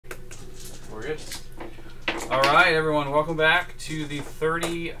we're good. All right, everyone, welcome back to the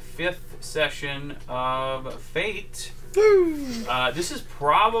 35th session of F.A.T.E. This is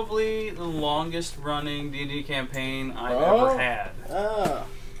probably the longest running D&D campaign I've ever had.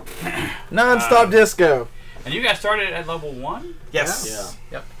 Non-stop disco. And you guys started at level 1? Yes.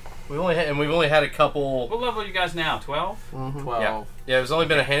 Yeah. Yep. We've only had a couple. What level are you guys now? 12? 12. Yeah. Yeah. There's only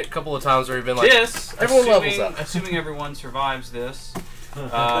been a couple of times where we've been like. This, everyone levels up. assuming everyone survives this,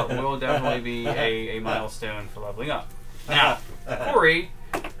 will definitely be a milestone for leveling up. Now, Corey,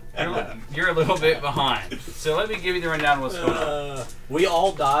 you're a little bit behind. So let me give you the rundown of what's going on. We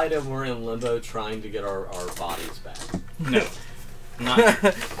all died and we're in limbo trying to get our bodies back. No. Not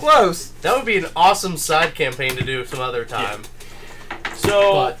Close. That would be an awesome side campaign to do some other time. Yeah.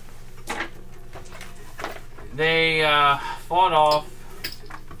 So they fought off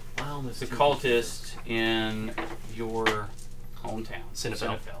the cultist in your hometown,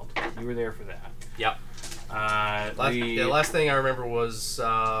 Syrinscape. You were there for that. Yep. The last thing I remember was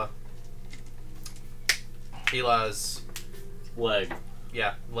Eli's leg.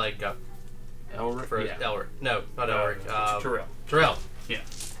 Yeah, leg got Elric. for Elric. No, not Elric. Terrell. Yeah.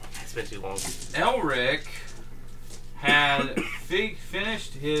 It's been too long. Elric had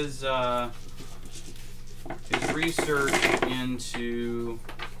finished his research into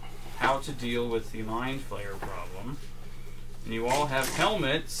how to deal with the mind flayer problem. And you all have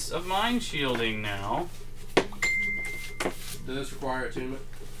helmets of mind shielding now. Does this require attunement?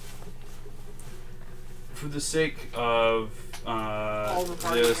 For the sake of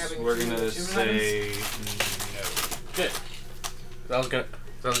this, we're gonna say no. Good.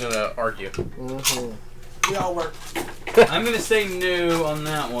 I was gonna argue. We all work. I'm gonna say no on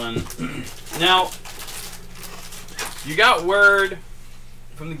that one. Now, you got word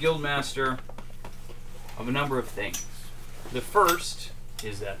from the guildmaster of a number of things. The first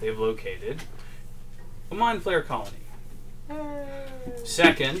is that they've located a mind flayer colony.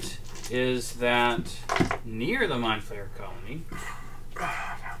 Second is that near the mind flayer colony,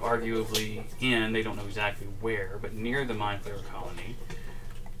 arguably they don't know exactly where, but near the mind flayer colony,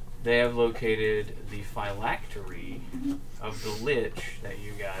 they have located the phylactery of the lich that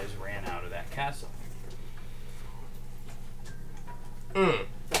you guys ran out of that castle.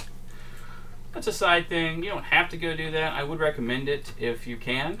 That's a side thing. You don't have to go do that. I would recommend it if you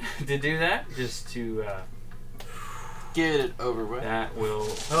can to do that, just to get it over with. That will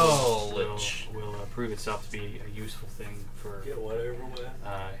prove itself to be a useful thing for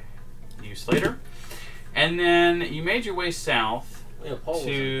use later. And then you made your way south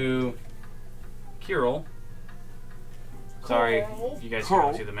to Kirill. Sorry, you guys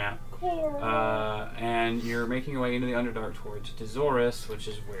can't see the map. And you're making your way into the Underdark towards Dezoris, which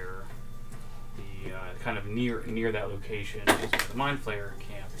is where the kind of near that location is where the Mind Flayer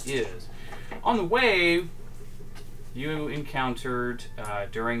camp is. On the way, you encountered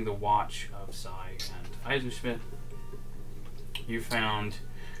during the watch of Sai and Eisenschmidt, you found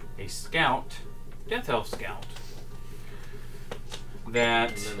a scout, Death Elf scout,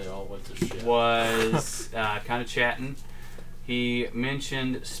 that was kind of chatting. He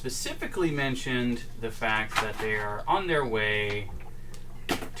specifically mentioned the fact that they are on their way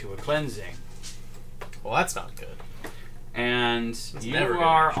to a cleansing. Well, that's not good. And you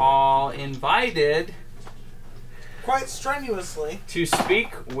are all invited, quite strenuously, to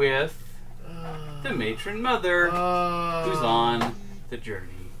speak with the Matron Mother, who's on the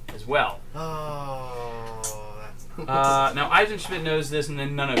journey as well. Now, Eisenschmidt knows this, and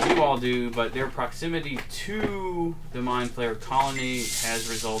then none of you all do, but their proximity to the Mind Flayer colony has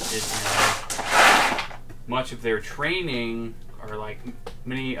resulted in much of their training, or like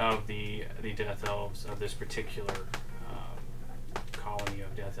many of the Death Elves of this particular colony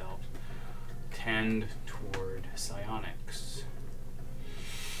of Death Elves tend toward psionics.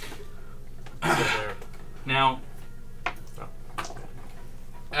 Now,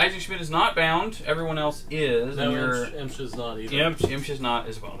 Eisenschmidt is not bound. Everyone else is. No, Imsh is not either. Imsh is not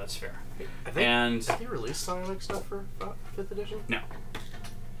as well. That's fair. Have you released psionic stuff for 5th edition? No.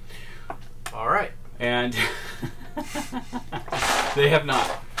 All right. And they have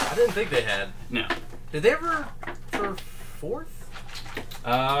not. I didn't think they had. No. Did they ever for 4th?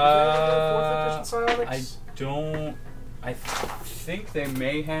 4th edition psionics? I think they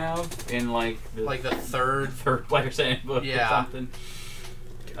may have in like the third player's handbook or something.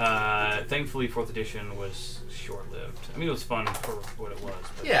 Thankfully, 4th edition was short-lived. I mean, it was fun for what it was.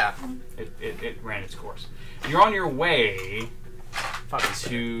 But yeah. It ran its course. You're on your way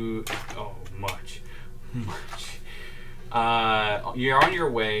to much. You're on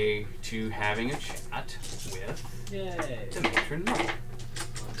your way to having a chat with the Matron Mother.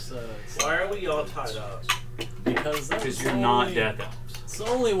 I'm so Why are we all tied up? Because you're not Death Elves. It's the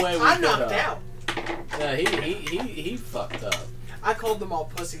only way we I'm could, knocked out. Yeah, he fucked up. I called them all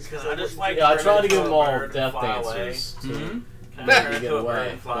pussies because I just like. Yeah, I tried to give them all bird death fly answers. Can Maybe I turn get into a away, bird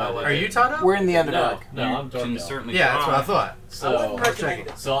and fly but- away? Are you tied up? We're in the No, Underdark. no, I'm dark Can elf. certainly Yeah, that's what I try. thought. I wouldn't So, recommend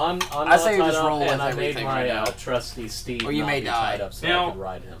it. I'm I say all we tied just up, roll and with I made everything my right now. trusty steed Or you not may be die. tied up so Now, I could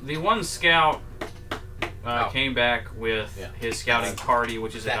ride him. The one scout came back with Yeah. his scouting party,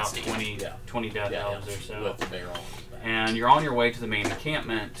 which is That's about the- 20, Yeah. 20 Death Yeah, Elves or so. with the barrel on his back. And you're on your way to the main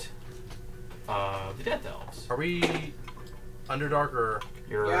encampment of the Death Elves. Are we Underdark or...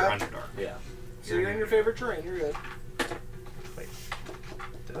 You're Yeah. Underdark. Yeah. So you're in your favorite terrain. You're good. Wait.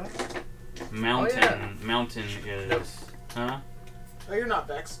 Did I? Mountain. Oh, yeah. Mountain is... Nope. Huh? Oh, you're not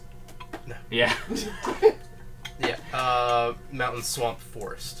Vex. Yeah. Yeah. Mountain, swamp,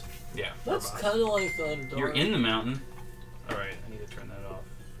 forest. Yeah. That's kind of like the Underdark. You're in the mountain. Alright, I need to turn that off.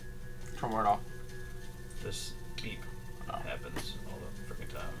 Turn what off? This beep happens all the freaking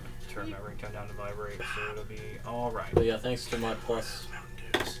time. Turn my ringtone down to vibrate, so it'll be alright. But yeah, thanks to my plus. Mountain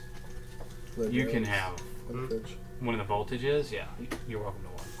dudes. You can have Voltage. one of the voltages. Yeah, you're welcome to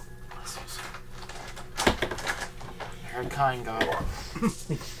one. You're a kind god.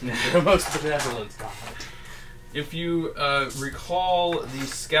 The most benevolent god. If you recall, the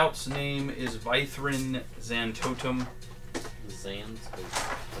scout's name is Vythrin Xantotum. Zans.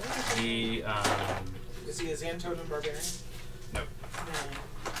 He, Is he a Xantotem barbarian? Nope. No.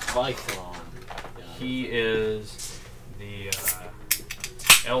 Vythron. Yeah. he is the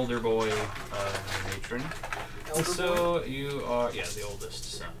elder boy of Matron. Elder So you are, yeah, the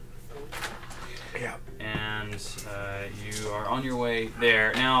oldest son. Yeah. And you are on your way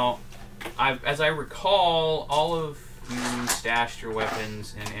there. Now, as I recall, all of you stashed your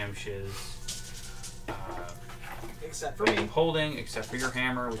weapons in Amsh's Except for me. holding, except for your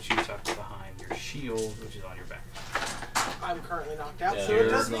hammer, which you tucked behind your shield, which is on your back. I'm currently knocked out, Yeah, so it you're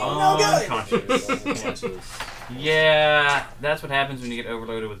does me no good. Unconscious. Yeah, that's what happens when you get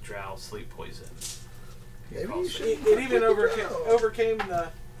overloaded with drow sleep poison. Maybe you should. It even overcame the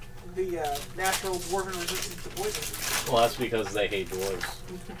natural dwarven resistance to poison. Well, that's because they hate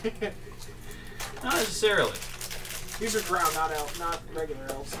dwarves. Not necessarily. These are drow, not regular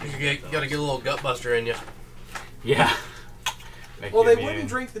elves. You gotta get a little gut buster in you. Yeah. Make Well, you they immune. wouldn't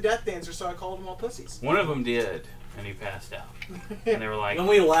drink the death dancer, so I called them all pussies. One of them did, and he passed out. And they were like, And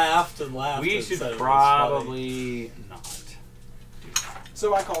we laughed and laughed. we and should said it was probably not.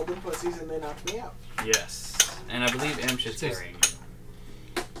 So I called them pussies, and they knocked me out. Yes. And I believe Imsh is carrying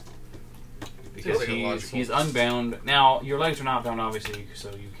you. Because like a logical- he's unbound. Now, your legs are not bound, obviously, so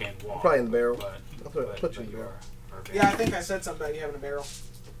you can't walk. Probably in the barrel. But, I'll put you in the barrel. are bound. Yeah, I think I said something about you having a barrel.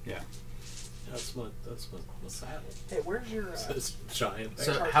 That's my saddle. Hey, where's your... It's giant.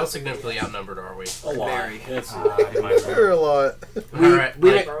 So, how significantly outnumbered are we? A lot. Very. It's It might There are a lot. Alright.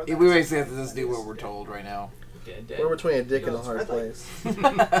 We borrowed we that. basically have to just do what we're told right now. dead. We're between a dick and a It's hard red light.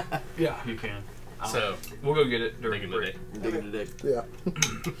 place. Yeah, you can. So, We'll go get it during Digging the the break. Digging the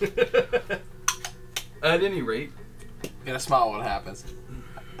dick. Yeah. At any rate, Gonna smile when it happens.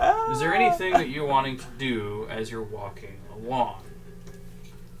 is there anything that you're wanting to do as you're walking along?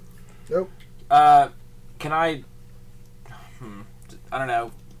 Nope. Can I? I don't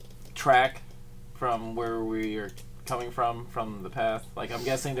know. Track from where we are coming from the path. Like I'm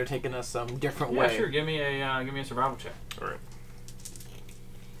guessing they're taking us some different Yeah, way. sure. Give me a survival check. alright.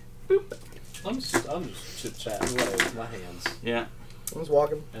 I'm just chit chatting away with my hands, Yeah. I was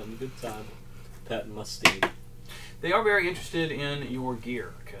walking. having a good time, petting my steed. They are very interested in your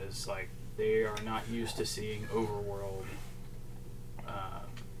gear because, like, they are not used to seeing overworld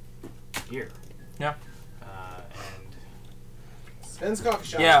gear. Yeah. And Ben's coffee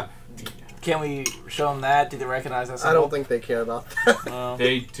shop. Yeah. Can we show them that? Do they recognize us? I don't think they care about that. Well,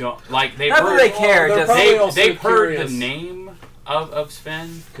 they don't like they've not that heard they care. they're Just probably also they've heard the curious. name of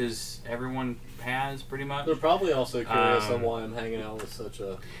Sven because everyone has pretty much. They're probably also curious on Um, why I'm hanging out with such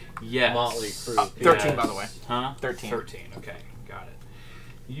a Yes. motley crew. 13, by the way. Huh? 13. 13. Okay, got it.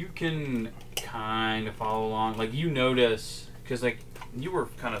 You can kind of follow along. Like you notice because like you were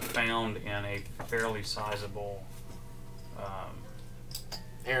kind of found in a fairly sizable.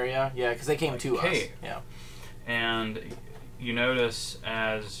 area. Yeah, because they came to us. cave. Yeah. And you notice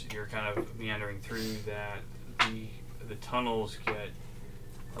as you're kind of meandering through that the tunnels get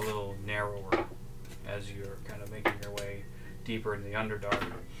a little narrower as you're kind of making your way deeper into the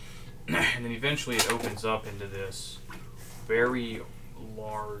Underdark. And then eventually it opens up into this very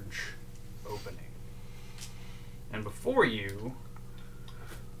large opening. And before you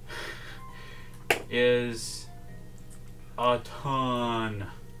is a ton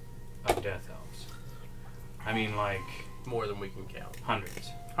death elves. I mean, like More than we can count. hundreds.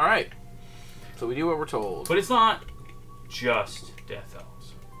 All right. So we do what we're told. But it's not just death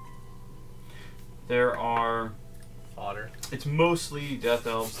elves. There are. Fodder. It's mostly death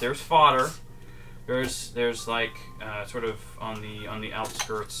elves. There's fodder. There's like sort of on the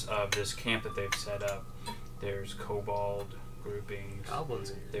outskirts of this camp that they've set up. There's kobold groupings. Goblins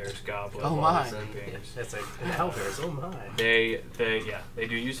in here. There's goblin Oh my. groupings. That's like an owlbears. Oh my. They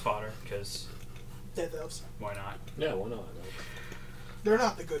do use fodder because Dead elves. why not? Yeah, why not? They're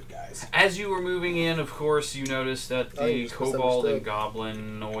not the good guys. As you were moving in, of course, you noticed that Oh, the you just kobold and misunderstood.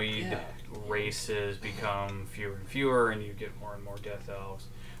 goblinoid races become fewer and fewer, and you get more and more death elves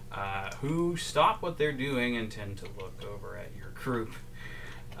who stop what they're doing and tend to look over at your group.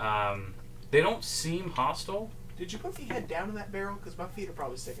 They don't seem hostile. Did you put your head down in that barrel? Because my feet are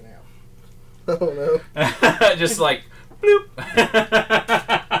probably sticking out. Oh no. Just like, bloop.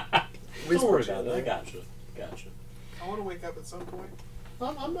 Don't worry about it. I got you. Got you. I want to wake up at some point.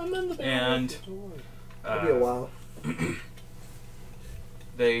 I'm in the barrel. And Don't worry. It'll be a while.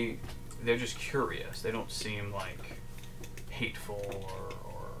 They're just curious. They don't seem like hateful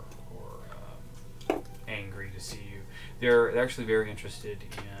or angry to see you. They're actually very interested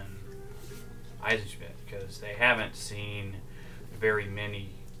in IotII because they haven't seen very many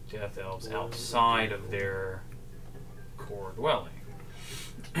death elves outside of their core dwelling.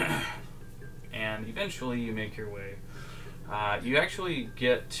 And eventually you make your way. You actually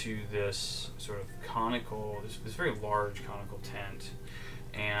get to this sort of conical, this very large conical tent,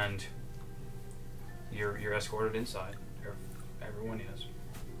 and you're escorted inside. Everyone is,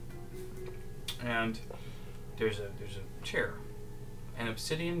 and there's a chair, an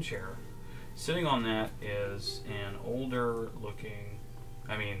obsidian chair. Sitting on that is an older looking,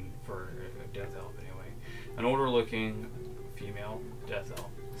 I mean for a death elf anyway, an older looking female death elf.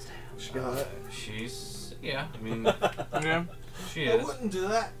 She got it. She's I mean Yeah. she I is. wouldn't do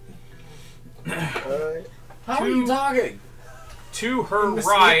that. Alright. How are you talking? To her In the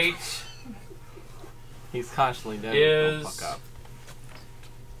right He's constantly dead. Is- Don't fuck up.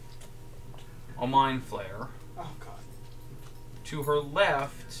 a mind flayer. Oh god. To her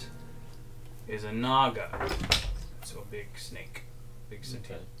left is a naga, so a big snake, big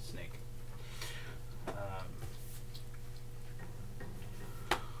sentient snake.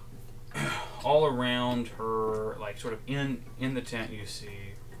 All around her, like sort of in the tent, you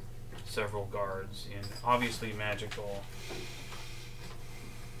see several guards in obviously magical.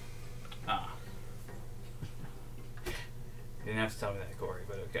 Didn't have to tell me that, Corey,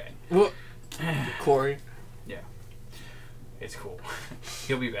 but okay. What? Corey. It's cool.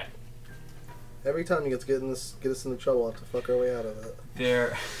 He'll be back. Every time you get us into trouble, I have to fuck our way out of it.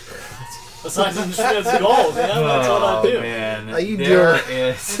 There. Besides Schmidt's gold, yeah, that's what I do. Man. How you There doing?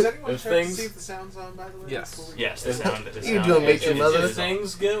 is. Has anyone If checked things- to see if the sound's on, by the way? Yes. Before we Yes, go? the sound. The You sound doing, mate, is- your is- mother? is If on.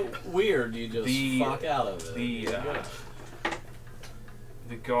 things get weird, you just fuck out of it.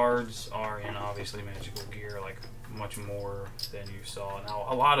 The guards are in obviously magical gear, like much more than you saw. Now,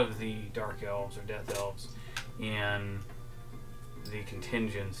 a lot of the dark elves or death elves in the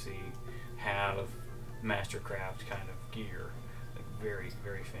contingency have mastercraft kind of gear, like very,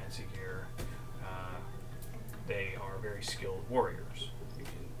 very fancy gear. They are very skilled warriors. You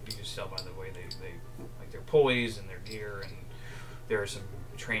can just tell by the way they like their poise and their gear, and there are some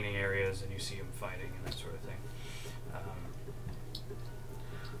training areas, and you see them fighting and that sort of thing.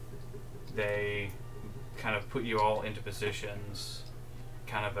 They kind of put you all into positions,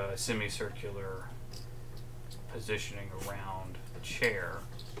 kind of a semicircular positioning around the chair,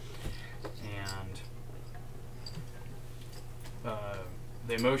 and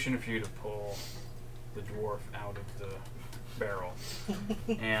they motion for you to pull the dwarf out of the barrel,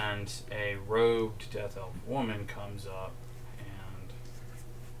 and a robed death elf woman comes up and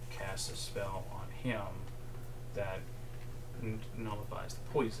casts a spell on him that nullifies the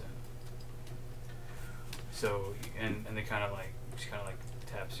poison. So, and they kind of like, she kind of like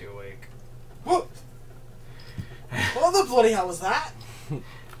taps you awake. What? What the bloody hell was that?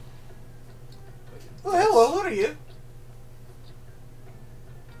 Oh, hello, what are you?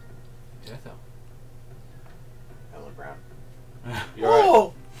 Death elf. Ellen Brown. You're right.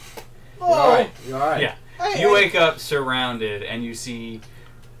 Oh! You're alright. You're alright. Yeah. Hey, You hey. wake up surrounded, and you see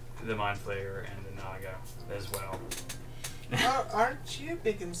the Mind Flayer and the Naga as well. Aren't you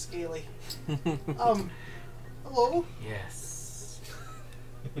big and scaly? Hello? Yes.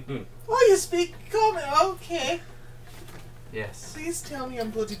 Oh, you speak common. Okay. Yes. Please tell me I'm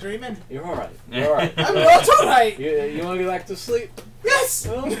bloody dreaming. You're alright. You're alright. I'm not alright! You want to go back to sleep? Yes!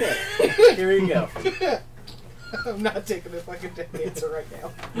 Okay. Here you go. I'm not taking a fucking death answer right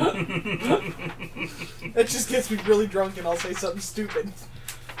now. It just gets me really drunk and I'll say something stupid.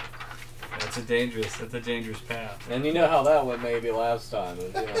 That's a dangerous path. And you know how that went maybe last time.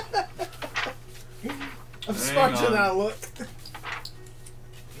 You know. I'm smarter than I look.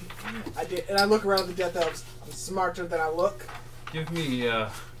 I did, and I look around the death elves. I'm smarter than I look. Give me,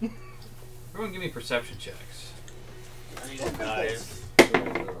 everyone give me perception checks. I need a guys.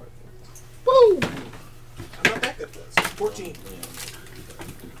 Woo! I'm not that good at this. 14.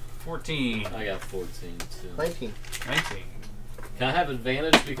 14. I got 14 too. 19. 19. Can I have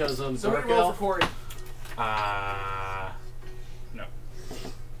advantage because I'm Somebody dark roll elf? for Corey. No.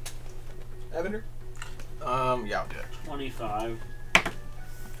 Evander? Yeah, I'll do it. 25.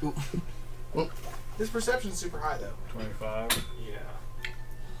 His perception's super high though. 25.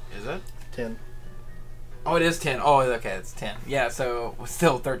 Yeah. Is it? 10. Oh, it is 10. Oh, okay, it's 10. Yeah, so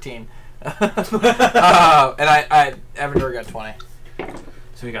still 13. And I Evander got 20.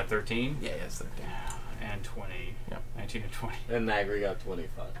 So we got 13? Yeah, yes, 13. And 20. Yep. 19 and 20. And Nagri got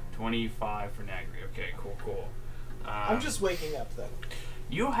 25. 25 for Nagri. Okay, cool. I'm just waking up though.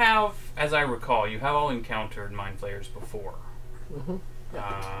 You have, as I recall, you have all encountered mind flayers before. Mm-hmm.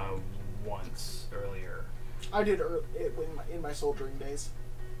 Once earlier. I did in my soldiering days.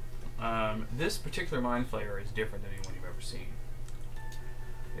 This particular mind flayer is different than anyone you've ever seen.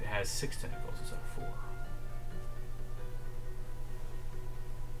 It has 6 tentacles instead of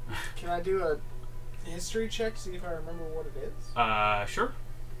 4. Can I do a history check, see if I remember what it is? Sure.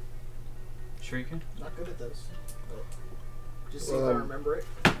 Sure you can. Not good at those. But just see if I remember it.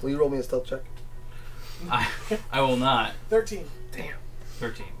 Will you roll me a stealth check? I will not. 13. Damn.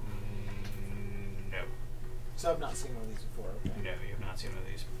 13. No. So I've not seen one of these before. Okay. No, you have not seen one of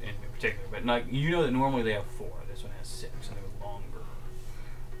these in particular. But like, you know that normally they have 4. This one has 6, and they're longer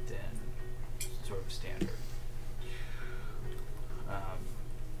than sort of standard.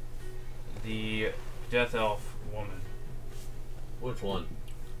 The Death Elf woman. Which one?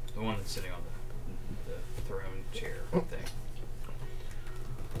 The one that's sitting on the throne chair thing.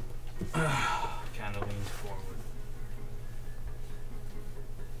 Kind of leans forward.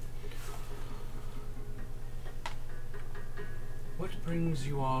 What brings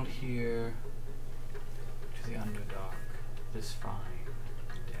you all here to the Underdark this fine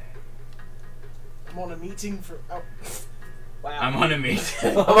day? I'm on a meeting for. Oh. Wow. I'm on a meeting.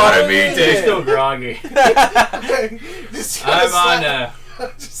 I'm on a meeting. Still groggy. Just I'm on a.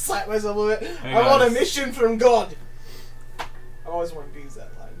 Just slap myself a little bit. Hang I'm on. on a mission from God. I always wanted to use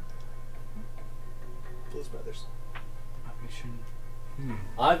that line. Blues Brothers. A mission.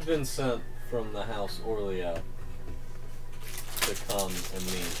 I've been sent from the House Orleo to come and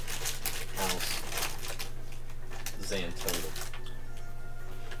meet House Xantota.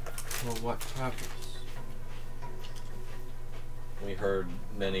 For what purpose? We heard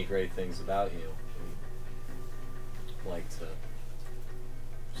many great things about you. We'd like to.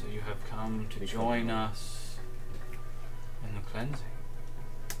 So you have come to join us in the cleansing.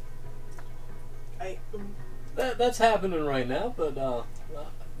 That's happening right now, but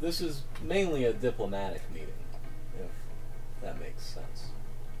this is mainly a diplomatic meeting, if that makes sense.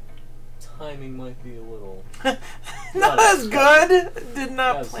 Timing might be a little Not as good. Did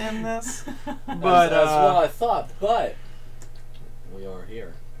not plan this. But that's what I thought. But we are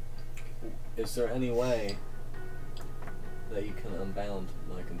here. Is there any way that you can unbound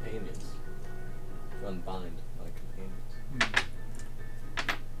my companions? Unbind my companions?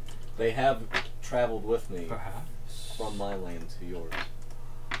 They have traveled with me Perhaps. from my land to yours.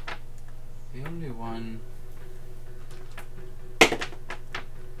 The only one.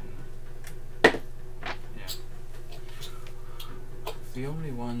 Yeah. The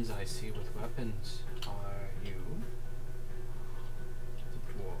only ones I see with weapons are you, the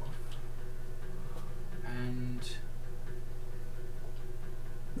dwarf, and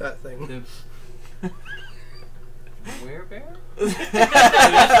That thing. the werebear?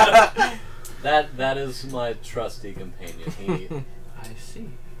 That is my trusty companion. He I see.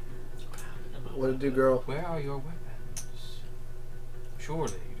 What to do, girl? Where are your weapons?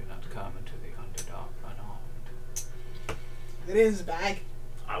 Surely you do not come into the Underdark unarmed. It is his bag.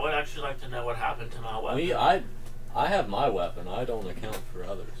 I would actually like to know what happened to my weapon. I have my weapon. I don't account for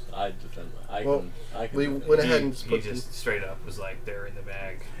others. I defend my. I can. We defend went it. ahead and just He put just straight up was like, they're in the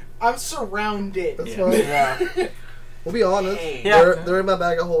bag. I'm surrounded. That's Yeah. fine. yeah. We'll be honest. Hey. Yeah. They're in my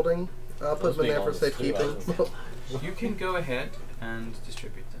bag of holding. I'll put Let's them in be there for honest, too, safekeeping. You can go ahead and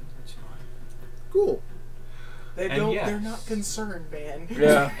distribute them. That's fine. Cool. They And don't. yes. They're not concerned, man.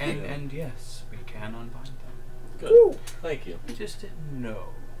 Yeah. And yes, we can unbind them. Good. Woo. Thank you. We just didn't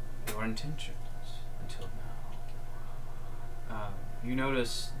know your intentions until now. You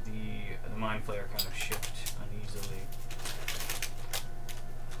notice the mind flayer kind of shift uneasily.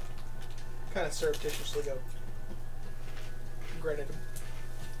 Kind of surreptitiously go. Granted him.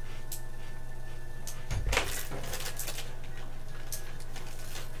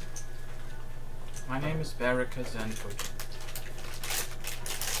 My name is Baraka Zantoto.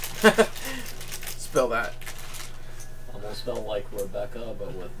 Spell that. Almost spelled like Rebecca,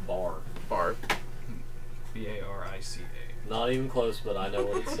 but with bar. Bar. Barica. Not even close, but I know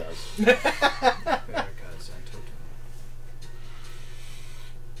what it says. Baraka Zantoto.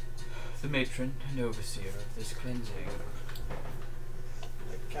 The matron and overseer of this cleansing.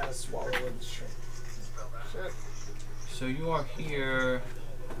 I kind of swallow the string. Shit. So you are here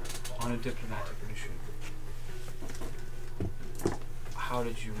on a diplomatic mission. How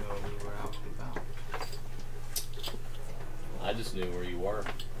did you know we were out and about? I just knew where you were.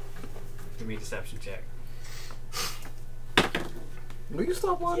 Give me a deception check. Will you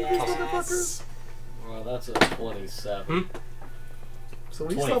stop lying to these motherfuckers? Well, that's a 27. So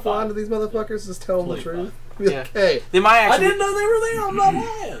will you 25. stop lying to these motherfuckers? Just tell them the 25. truth. Yeah. Hey, They might I actually. didn't know they were there. I'm not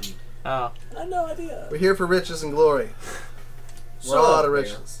lying. Oh. I had no idea. we're here for riches and glory. We're all out of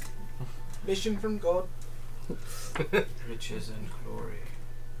riches. Mission from God. Riches and glory.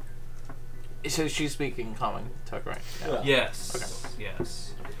 So she's speaking common talk, right? Yeah. Yes. Okay.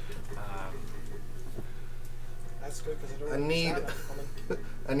 Yes. That's good because I don't I need, understand that woman.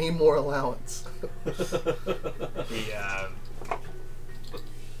 I need more allowance.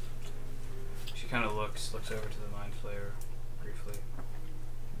 She kind of looks over to the mind flayer briefly.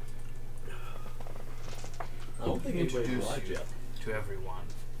 I don't think anybody's Introduce lied you yet. to everyone.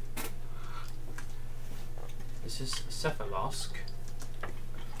 This is Cephalosk.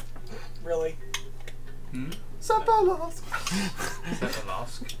 Really? Hmm? Cephalosk.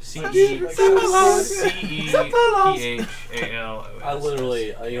 Cephalosk. C-E-P-H-A-L-O-S. I literally,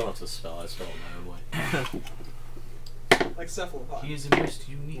 you don't have to spell. I spell it my own way. Like cephalopod. He is a most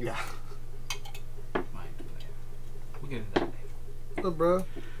unique Yeah. mind player. We'll get into that later. What's up, bro?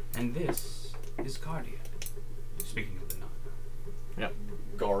 And this is Guardian. Speaking of the nun. Yep.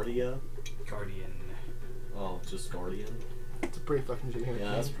 Guardia? Guardian. Oh, just Guardian? It's a pretty fucking generic Yeah,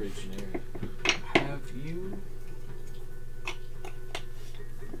 name. that's pretty generic. Have you...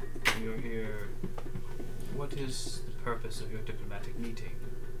 You're here... What is the purpose of your diplomatic meeting?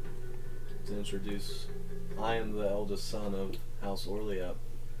 To introduce, I am the eldest son of House Orliap.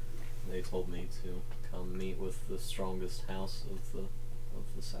 They told me to come meet with the strongest house of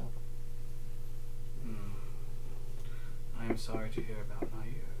the South. I am sorry to hear about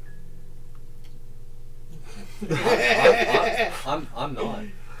Nair. I'm not.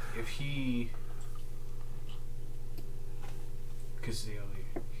 If he... Because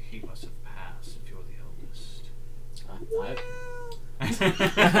he must have passed if you're the eldest.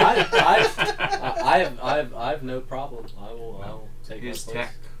 I have no problem. I will take His my place.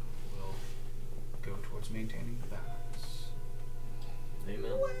 tech will go towards maintaining the balance.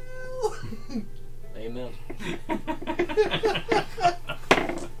 Amen. Amen.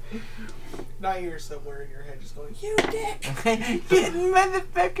 Now you're somewhere in your head just going, you dick! Getting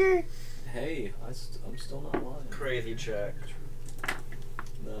motherfucker. Hey, I'm still not lying. Crazy check.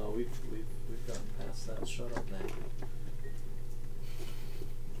 No, we've gotten past that. Shut up, man.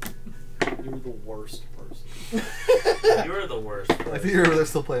 You're the worst person. You're the worst. I think you're over there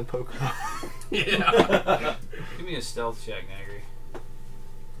still playing poker. Yeah. Give me a stealth check, Nagri.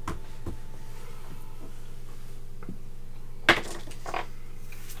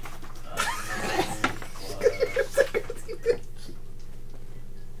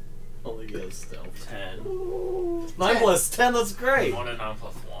 Only get stealth. 10. 9 plus 10, that's great! 1 and 9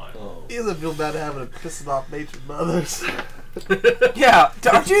 plus 1. Oh. He doesn't feel bad having to piss off nature's mothers. Yeah.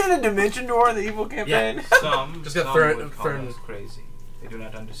 Aren't you in the Dimension Door, the evil campaign? Some Just got some thrown- would call thrown- us crazy. They do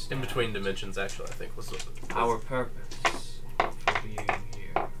not understand In between dimensions, actually, I think was the our purpose for being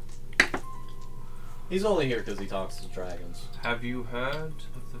here. He's only here because he talks to dragons. Have you heard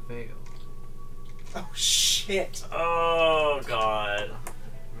of the Veil? Oh shit! Oh god.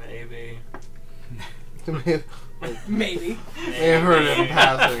 Maybe. Maybe. May have heard it in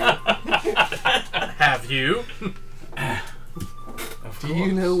passing. Have you? Of Do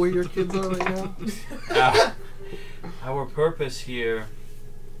you know where your kids are right now? Our purpose here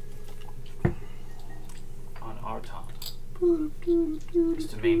on Arton is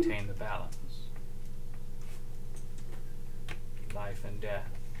to maintain the balance. Life and death.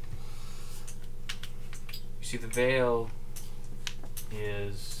 You see, the veil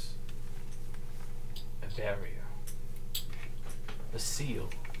is a barrier, a seal,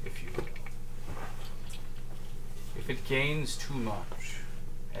 if you will. If it gains too much,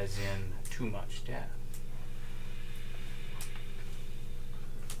 as in too much death,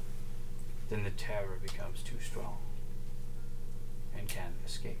 then the terror becomes too strong and can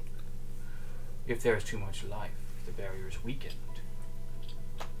escape. If there is too much life, the barrier is weakened,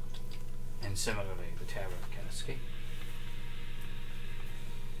 and similarly, the terror can escape.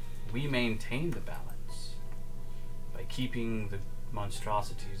 We maintain the balance by keeping the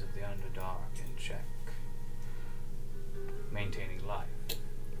monstrosities of the Underdark in check, maintaining life,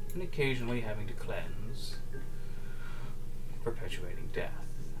 and occasionally having to cleanse, perpetuating death.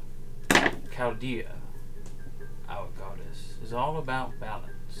 Chaldea, our goddess, is all about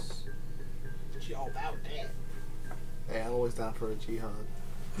balance. She all about that. Hey, I'm always down for a jihad.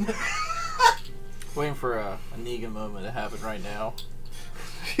 Waiting for a Negan moment to happen right now.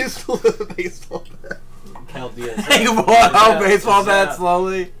 He's still in the baseball bat. Chaldea. He pulled out baseball bat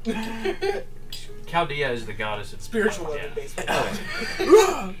slowly. Chaldea is the goddess of Spiritual yeah. weapon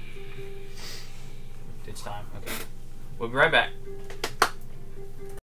baseball. It's time. Okay. We'll be right back.